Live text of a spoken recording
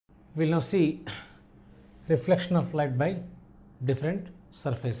We will now see reflection of light by different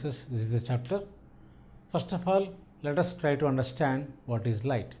surfaces. This is the chapter. First of all, let us try to understand what is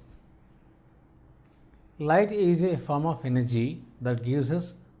light. Light is a form of energy that gives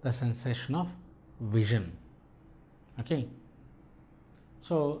us the sensation of vision. Okay.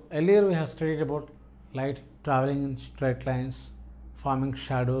 So, earlier we have studied about light traveling in straight lines, forming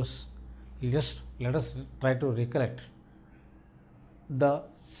shadows. Just let us try to recollect the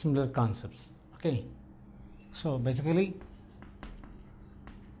similar concepts. Okay. So, basically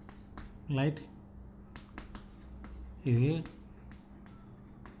light is a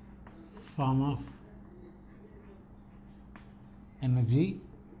form of energy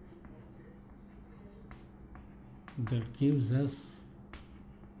that gives us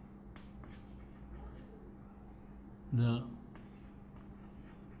the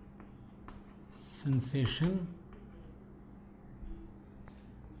sensation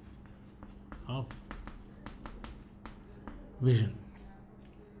of vision.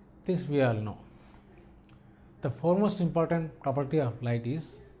 This we all know. The foremost important property of light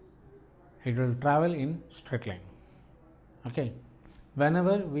is it will travel in straight line. Okay.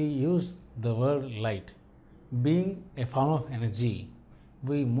 Whenever we use the word light, being a form of energy,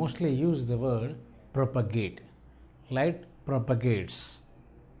 we mostly use the word propagate. Light propagates.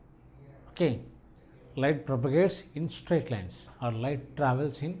 Okay. Light propagates in straight lines or light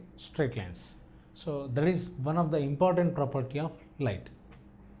travels in straight lines. So, that is one of the important property of light.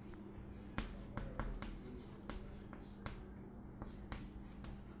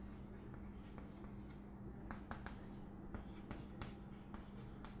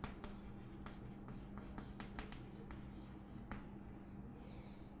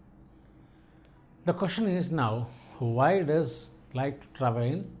 The question is now, why does light travel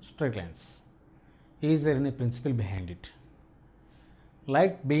in straight lines? Is there any principle behind it?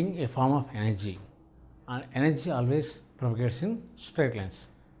 Light being a form of energy, and energy always propagates in straight lines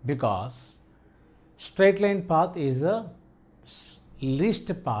because straight line path is the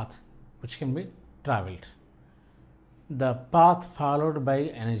least path which can be travelled. The path followed by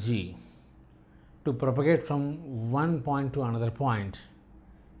energy to propagate from one point to another point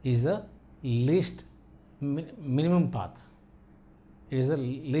is the least minimum path. It is the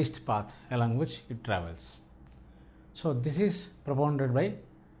least path along which it travels. So, this is propounded by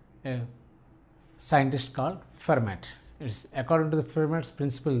a scientist called Fermat. It is according to the Fermat's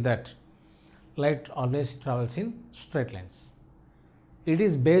principle that light always travels in straight lines. It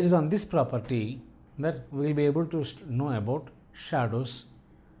is based on this property that we will be able to know about shadows,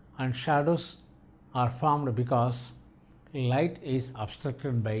 and shadows are formed because light is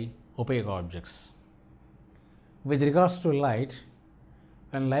obstructed by opaque objects. With regards to light,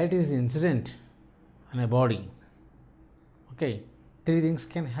 when light is incident on a body, okay, three things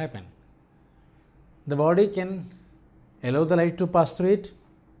can happen. The body can allow the light to pass through it,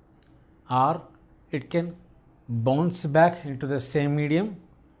 or it can bounce back into the same medium,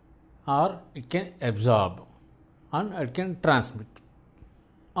 or it can absorb and it can transmit.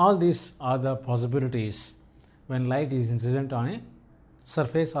 All these are the possibilities when light is incident on a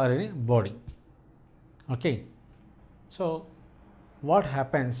surface or in a body. Okay. So, what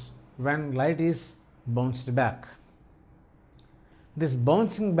happens when light is bounced back? This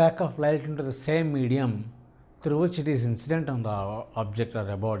bouncing back of light into the same medium through which it is incident on the object or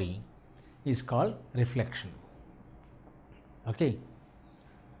a body is called reflection. Okay.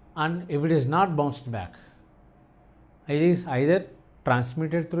 And if it is not bounced back, it is either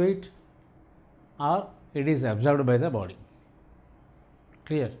transmitted through it or it is absorbed by the body.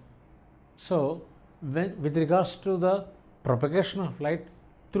 Clear? So, with regards to the propagation of light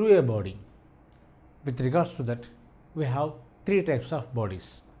through a body, with regards to that, we have three types of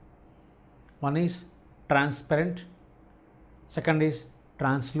bodies. One is transparent, second is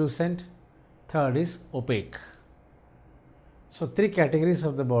translucent, third is opaque. So, three categories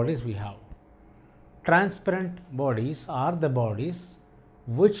of the bodies we have. Transparent bodies are the bodies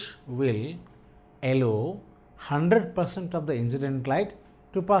which will allow 100% of the incident light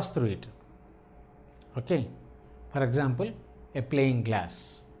to pass through it. Okay. For example, a plain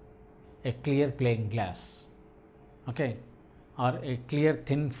glass, a clear plain glass, okay, or a clear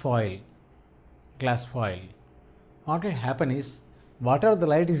thin foil, glass foil. What will happen is, whatever the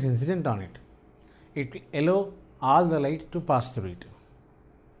light is incident on it, it will allow all the light to pass through it.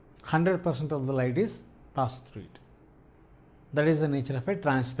 100% of the light is passed through it. That is the nature of a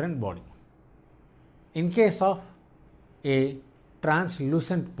transparent body. In case of a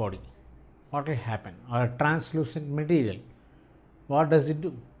translucent body, what will happen? Or a translucent material, what does it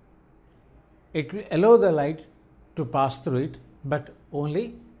do? It will allow the light to pass through it, but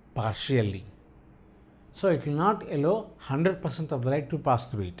only partially. So it will not allow 100% of the light to pass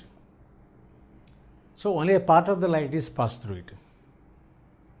through it. So only a part of the light is passed through it.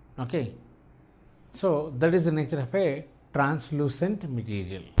 Okay. So that is the nature of a translucent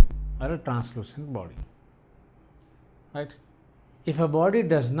material or a translucent body. Right. If a body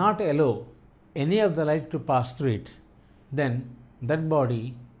does not allow any of the light to pass through it, then that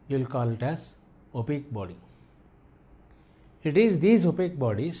body you will call it as opaque body. It is these opaque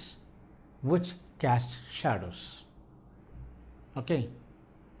bodies which cast shadows. Okay.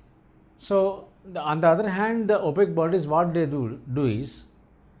 So on the other hand, the opaque bodies, what they do is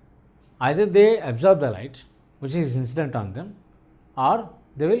either they absorb the light which is incident on them, or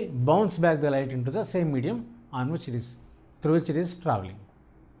they will bounce back the light into the same medium on which it is, through which it is traveling.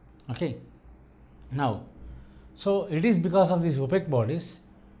 Okay. Now, so it is because of these opaque bodies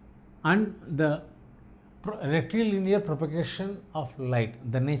and the rectilinear propagation of light,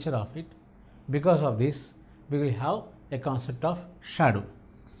 the nature of it, because of this we will have a concept of shadow.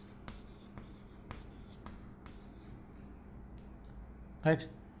 Right.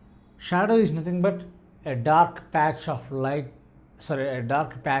 Shadow is nothing but a dark patch of light, a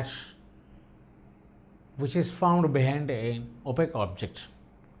dark patch which is formed behind an opaque object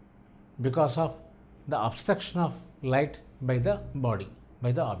because of the obstruction of light by the body,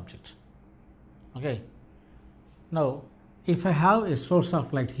 by the object. Okay. Now, if I have a source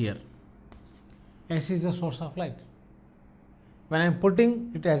of light here, S is the source of light. When I am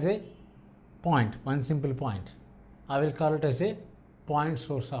putting it as a point, one simple point, I will call it as a point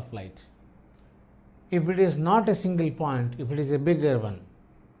source of light. If it is not a single point, if it is a bigger one,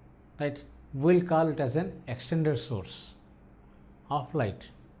 right, we will call it as an extended source of light.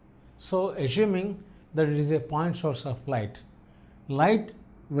 So, assuming that it is a point source of light, light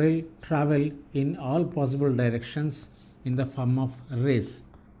will travel in all possible directions in the form of rays,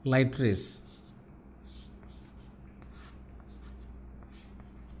 light rays.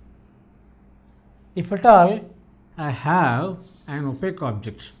 If at all I have an opaque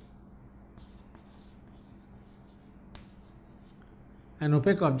object, an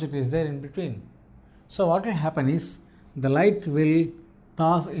opaque object is there in between. So what will happen is the light will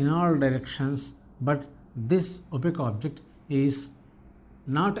pass in all directions, but this opaque object is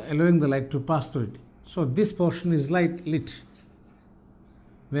not allowing the light to pass through it. So this portion is lit,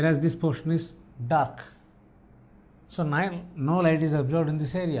 whereas this portion is dark. So now no light is absorbed in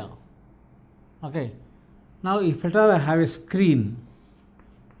this area. Okay. Now if at all I have a screen,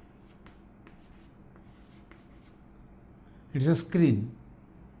 it is a screen.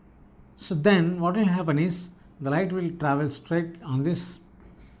 So then what will happen is the light will travel straight on this,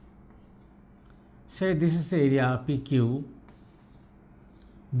 say this is the area PQ,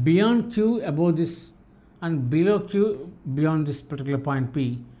 beyond Q above this and below Q beyond this particular point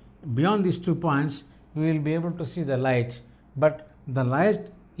P. Beyond these 2 points we will be able to see the light, but the light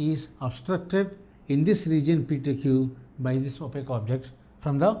is obstructed in this region P to Q by this opaque object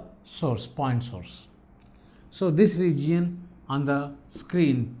from the source, point source. So this region on the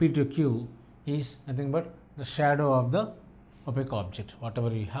screen P to Q is nothing but the shadow of the opaque object,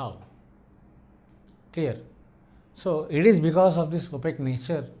 whatever you have. Clear? So it is because of this opaque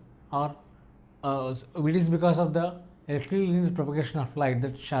nature, or it is because of the rectilinear propagation of light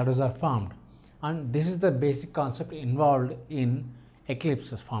that shadows are formed, and this is the basic concept involved in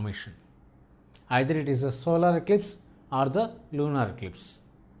eclipse formation. Either it is a solar eclipse or the lunar eclipse.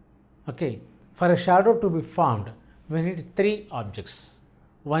 Okay. For a shadow to be formed, we need 3 objects.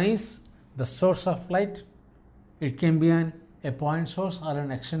 One is the source of light. It can be a point source or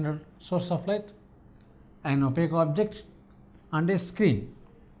an extended source of light, an opaque object, and a screen.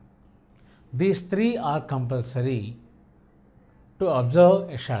 These 3 are compulsory to observe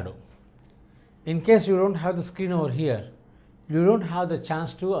a shadow. In case you don't have the screen over here, you don't have the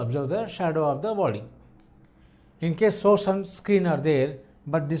chance to observe the shadow of the body. In case source and screen are there,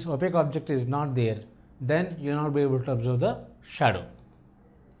 but this opaque object is not there, then you will not be able to observe the shadow.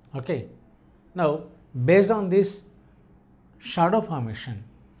 Okay. Now, based on this shadow formation,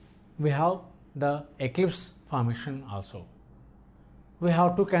 we have the eclipse formation also. We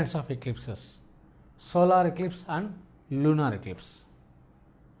have 2 kinds of eclipses, solar eclipse and lunar eclipse.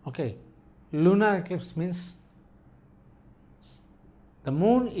 Okay. Lunar eclipse means the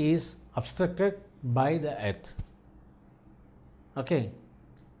moon is obstructed by the earth. Okay.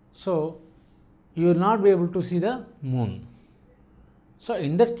 So you will not be able to see the moon. So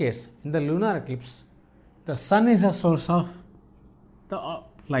in that case, in the lunar eclipse, the sun is a source of the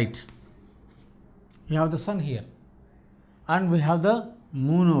light. We have the sun here and we have the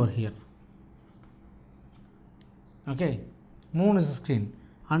moon over here. Okay. Moon is the screen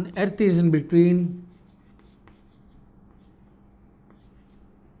and earth is in between.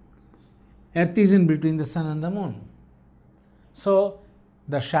 Earth is in between the sun and the moon. So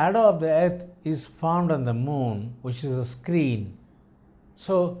the shadow of the earth is formed on the moon, which is a screen.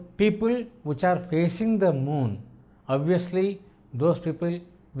 So people which are facing the moon, obviously those people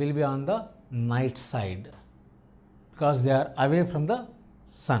will be on the night side because they are away from the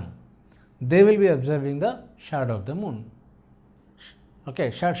sun. They will be observing the shadow of the moon.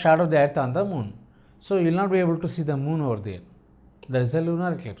 Okay, shadow of the earth on the moon. So you will not be able to see the moon over there. There is a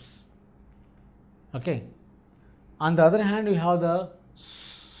lunar eclipse. Okay. On the other hand, you have the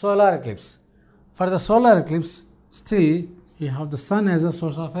solar eclipse. For the solar eclipse, still you have the sun as a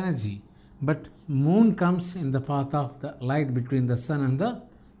source of energy, but moon comes in the path of the light between the sun and the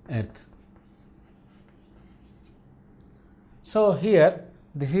earth. So here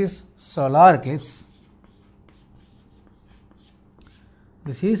this is solar eclipse,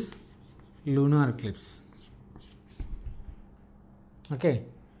 this is lunar eclipse. Okay.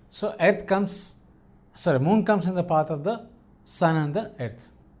 So moon comes in the path of the sun and the earth.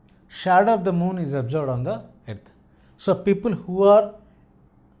 Shadow of the moon is observed on the earth. So people who are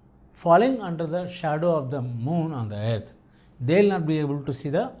falling under the shadow of the moon on the earth, they will not be able to see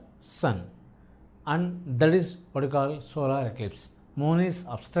the sun, and that is what you call solar eclipse. Moon is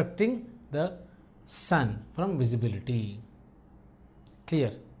obstructing the sun from visibility.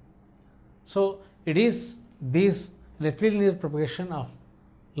 Clear? So it is this rectilinear propagation of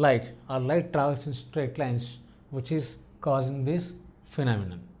light, or light travels in straight lines, which is causing this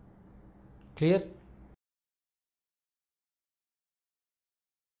phenomenon. Clear?